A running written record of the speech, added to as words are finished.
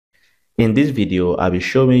In this video, I'll be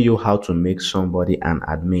showing you how to make somebody an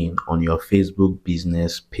admin on your Facebook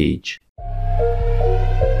business page.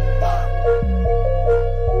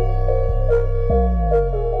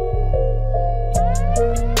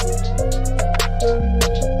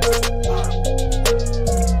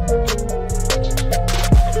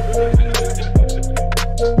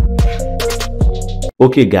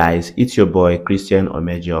 Okay guys, it's your boy Christian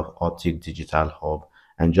Omeje of Optic Digital Hub,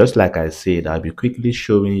 and just like I said, I'll be quickly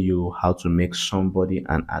showing you how to make somebody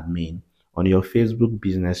an admin on your Facebook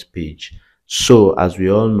business page. So as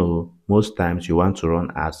we all know, most times you want to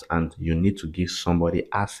run ads and you need to give somebody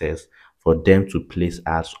access for them to place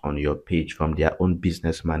ads on your page from their own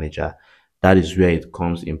business manager. That is where it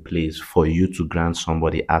comes in place for you to grant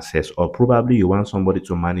somebody access, or probably you want somebody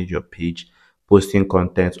to manage your page, posting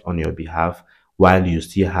content on your behalf while you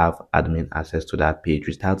still have admin access to that page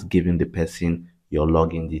without giving the person your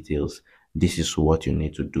login details. This is what you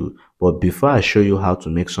need to do. But before I show you how to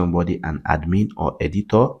make somebody an admin or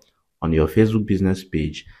editor on your Facebook business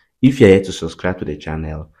page, if you're yet to subscribe to the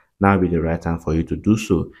channel, now will be the right time for you to do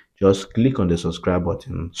so. Just click on the subscribe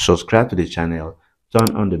button, subscribe to the channel,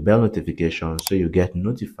 turn on the bell notification so you get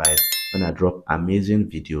notified when I drop amazing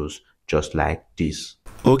videos just like this.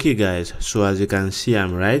 Okay guys, so as you can see,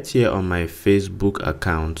 I'm right here on my Facebook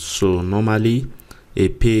account. So normally a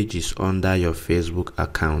page is under your Facebook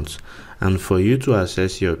account, and for you to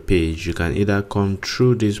access your page, you can either come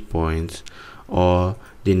through this point, or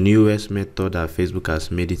the newest method that Facebook has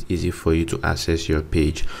made it easy for you to access your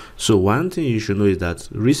page. So one thing you should know is that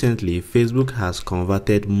recently Facebook has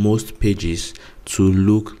converted most pages to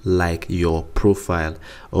look like your profile,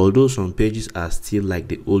 although some pages are still like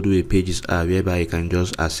the old way pages are, whereby you can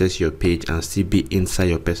just access your page and still be inside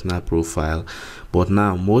your personal profile. But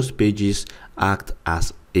now most pages act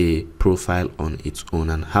as a profile on its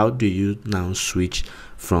own. And how do you now switch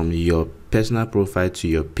from your personal profile to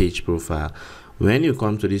your page profile? When you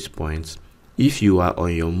come to this point, if you are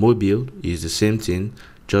on your mobile, it's the same thing.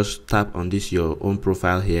 Just tap on this your own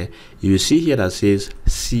profile here. You will see here that says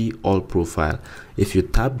see all profile. If you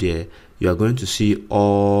tap there, you are going to see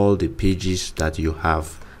all the pages that you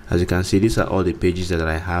have. As you can see, these are all the pages that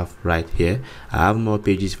I have right here. I have more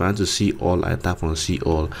pages. If I want to see all, I tap on see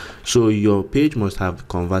all. So your page must have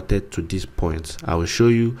converted to this point. I will show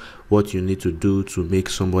you what you need to do to make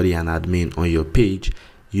somebody an admin on your page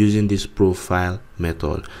using this profile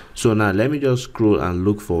method. So now let me just scroll and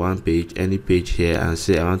look for one page, any page here, and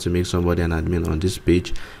say I want to make somebody an admin on this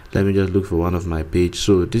page. Let me just look for one of my page.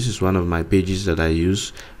 So this is one of my pages that I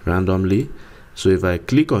use randomly. So if I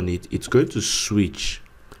click on it, it's going to switch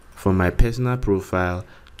from my personal profile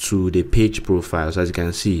to the page profile. So as you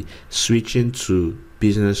can see, switching to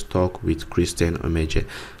business talk with Christian Omeje.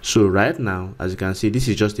 So right now, as you can see, this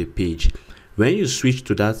is just a page. When you switch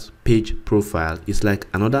to that page profile, it's like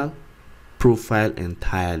another profile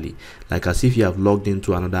entirely, like as if you have logged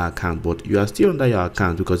into another account, but you are still under your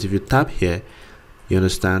account, because if you tap here, you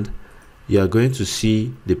understand, you are going to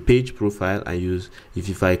see the page profile, and use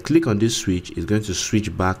if I click on this switch, it's going to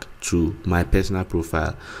switch back to my personal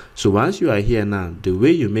profile. So once you are here now, the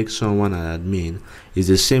way you make someone an admin is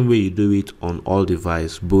the same way you do it on all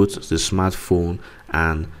devices, both the smartphone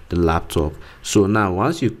and the laptop. So now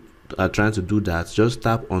once you are trying to do that, just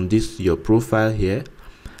tap on this your profile here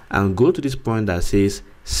and go to this point that says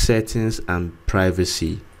settings and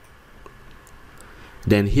privacy.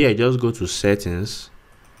 Then here, just go to settings.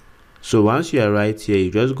 So once you are right here,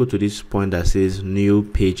 you just go to this point that says new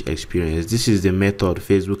page experience. This is the method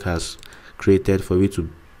Facebook has created for you to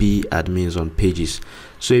be admins on pages.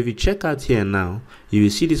 So if you check out here now, you will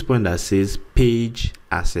see this point that says page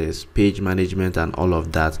access, page management, and all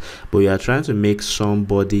of that. But we are trying to make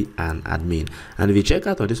somebody an admin. And if you check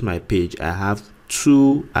out on this my page, I have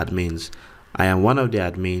two admins. I am one of the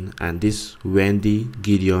admin, and this Wendy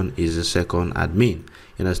Gideon is the second admin.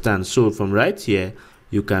 You understand? So from right here,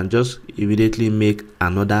 you can just immediately make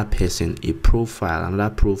another person a profile,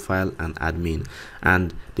 another profile and admin,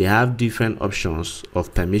 and they have different options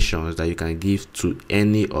of permissions that you can give to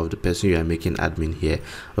any of the person you are making admin here.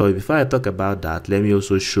 But before I talk about that, let me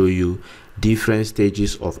also show you different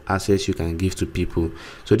stages of access you can give to people.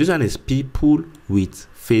 So this one is people with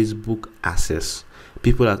Facebook access,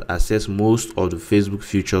 people that access most of the Facebook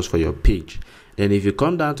features for your page. Then if you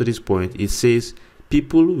come down to this point, it says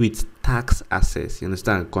people with tax access. You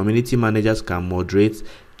understand? Community managers can moderate,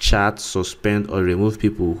 chat, suspend, or remove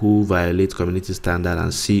people who violate community standard,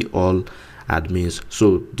 and see all admins.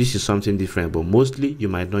 So this is something different, but mostly you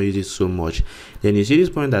might not use it so much. Then you see this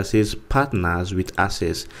point that says partners with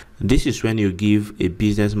access. This is when you give a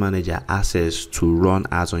business manager access to run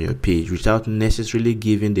ads on your page without necessarily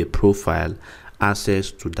giving the profile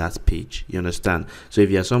access to that page. You understand? So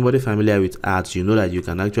if you are somebody familiar with ads, you know that you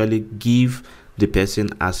can actually give the person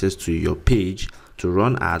access to your page to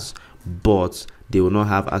run ads, but they will not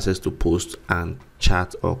have access to post and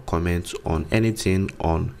chat or comment on anything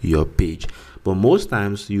on your page. But most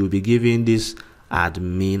times you will be giving this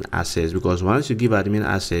admin access, because once you give admin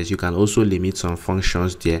access, you can also limit some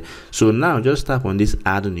functions there. So now just tap on this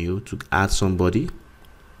add new to add somebody.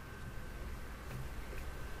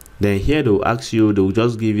 Then here they'll ask you, they'll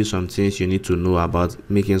just give you some things you need to know about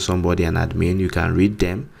making somebody an admin. You can read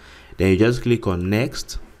them. Then you just click on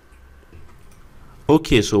next.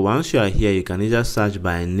 Okay, so once you are here, you can either search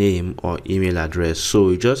by name or email address.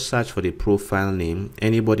 So you just search for the profile name.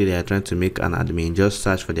 Anybody that are trying to make an admin, just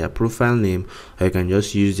search for their profile name, or you can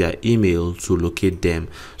just use their email to locate them.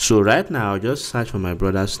 So right now I'll just search for my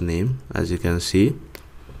brother's name, as you can see.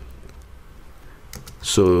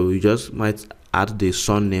 So you just might add the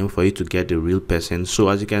son name for you to get the real person. So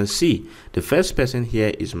as you can see, the first person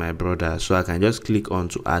here is my brother, so I can just click on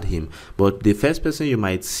to add him. But the first person you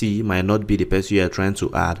might see might not be the person you are trying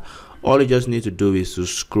to add. All you just need to do is to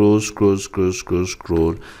scroll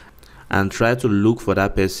and try to look for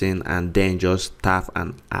that person, and then just tap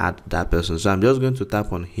and add that person. So I'm just going to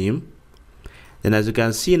tap on him. Then as you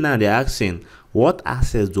can see now, they're asking, what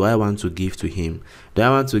access do I want to give to him? Do I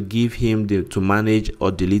want to give him to manage or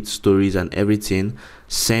delete stories and everything,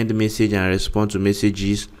 send message and respond to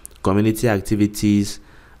messages, community activities,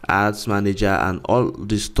 ads manager, and all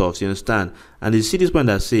this stuff? You understand? And you see this point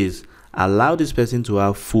that says allow this person to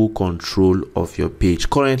have full control of your page.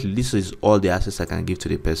 Currently, this is all the access I can give to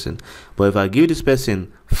the person. But if I give this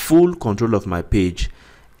person full control of my page,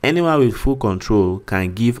 anyone with full control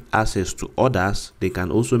can give access to others. They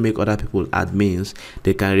can also make other people admins.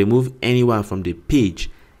 They can remove anyone from the page,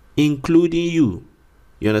 including you.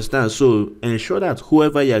 You understand? So ensure that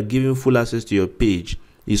whoever you are giving full access to your page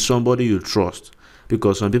is somebody you trust,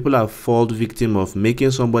 because some people have fallen victim of making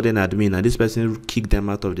somebody an admin and this person kick them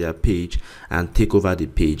out of their page and take over the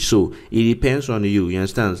page. So it depends on you. You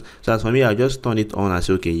understand? So as for me, I'll just turn it on and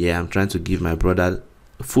say, okay, yeah, I'm trying to give my brother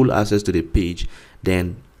full access to the page.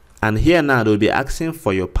 And here now they'll be asking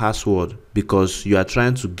for your password, because you are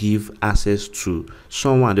trying to give access to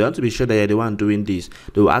someone. They want to be sure that you're the one doing this.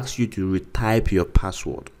 They will ask you to retype your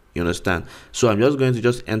password. You understand? So I'm just going to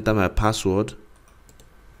just enter my password.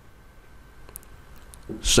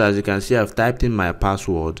 So as you can see, I've typed in my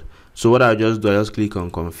password. So what I'll just do, I'll just click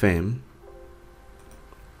on confirm.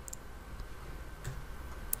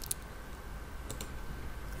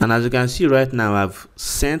 And as you can see right now, I've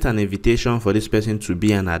sent an invitation for this person to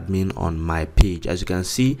be an admin on my page. As you can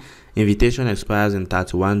see, invitation expires in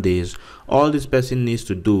 31 days. All this person needs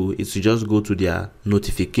to do is to just go to their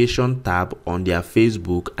notification tab on their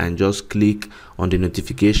Facebook and just click on the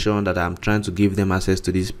notification that I'm trying to give them access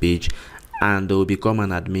to this page, and they will become an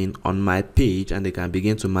admin on my page, and they can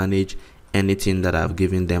begin to manage anything that I've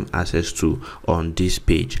given them access to on this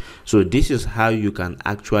page. So this is how you can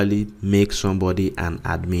actually make somebody an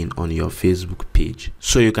admin on your Facebook page.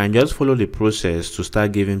 So you can just follow the process to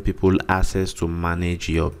start giving people access to manage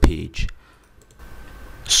your page.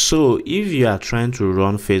 So if you are trying to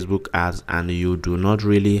run Facebook ads and you do not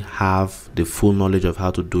really have the full knowledge of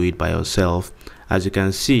how to do it by yourself, as you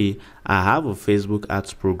can see, I have a Facebook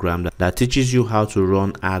ads program that teaches you how to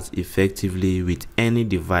run ads effectively with any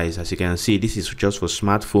device. As you can see, this is just for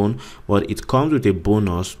smartphone, but it comes with a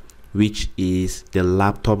bonus, which is the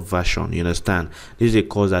laptop version. You understand? This is a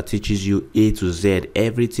course that teaches you A to Z,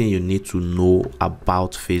 everything you need to know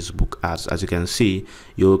about Facebook ads. As you can see,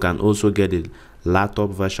 you can also get the laptop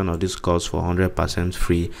version of this course for 100%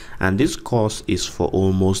 free, and this course is for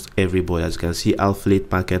almost everybody. As you can see,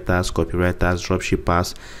 affiliate marketers, copywriters,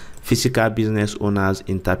 dropshippers, physical business owners,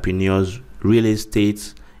 entrepreneurs, real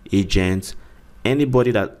estate agents, anybody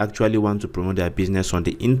that actually want to promote their business on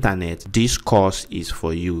the internet. This course is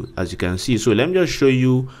for you, as you can see. So let me just show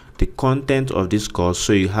you the content of this course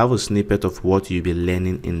so you have a snippet of what you'll be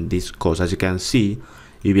learning in this course. As you can see,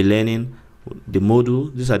 you'll be learning the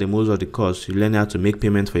module. These are the modules of the course. You learn how to make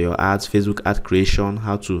payment for your ads, Facebook ad creation,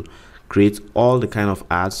 how to create all the kind of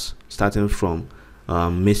ads, starting from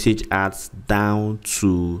message ads down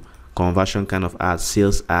to conversion kind of ads,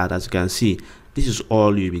 sales ad. As you can see, this is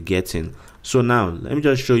all you'll be getting. So now let me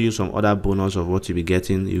just show you some other bonus of what you'll be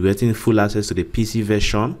getting. You're getting full access to the PC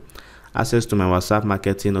version, access to my WhatsApp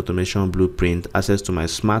marketing automation blueprint, access to my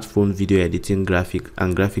smartphone video editing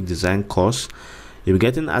graphic design course. You'll be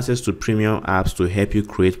getting access to premium apps to help you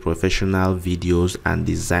create professional videos and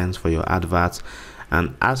designs for your adverts,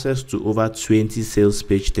 and access to over 20 sales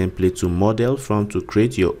page templates to model from to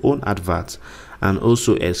create your own adverts, and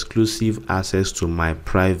also exclusive access to my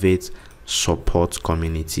private support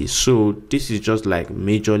community. So this is just like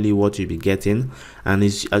majorly what you'll be getting, and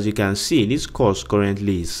as you can see, this course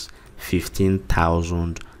currently is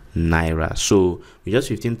 15,000 naira. So with just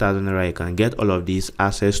 15,000 naira, you can get all of this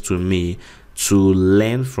access to me to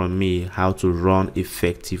learn from me how to run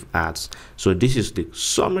effective ads. So this is the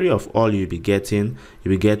summary of all you'll be getting.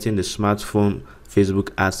 You'll be getting the smartphone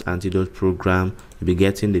Facebook ads antidote program, you'll be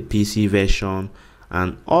getting the PC version,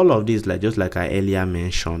 and all of this, like just like I earlier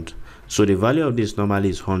mentioned. So the value of this normally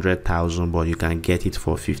is 100,000, but you can get it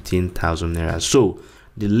for 15,000 naira. So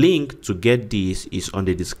the link to get this is on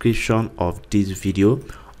the description of this video,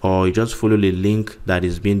 or you just follow the link that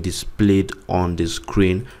is being displayed on the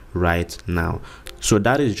screen right now. So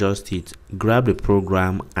that is just it. Grab the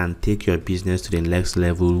program and take your business to the next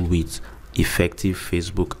level with effective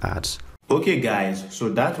Facebook ads. Okay guys, so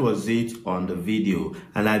that was it on the video,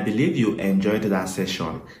 and I believe you enjoyed that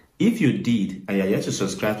session. If you did and you're yet to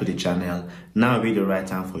subscribe to the channel, now will be the right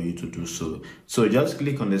time for you to do so. So just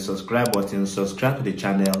click on the subscribe button, subscribe to the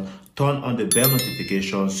channel, turn on the bell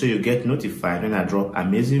notification so you get notified when I drop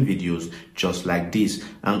amazing videos just like this.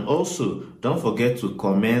 And also don't forget to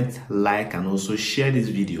comment, like, and also share this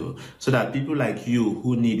video so that people like you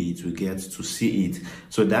who need it will get to see it.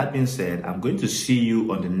 So that being said, I'm going to see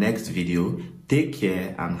you on the next video. Take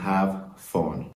care and have fun.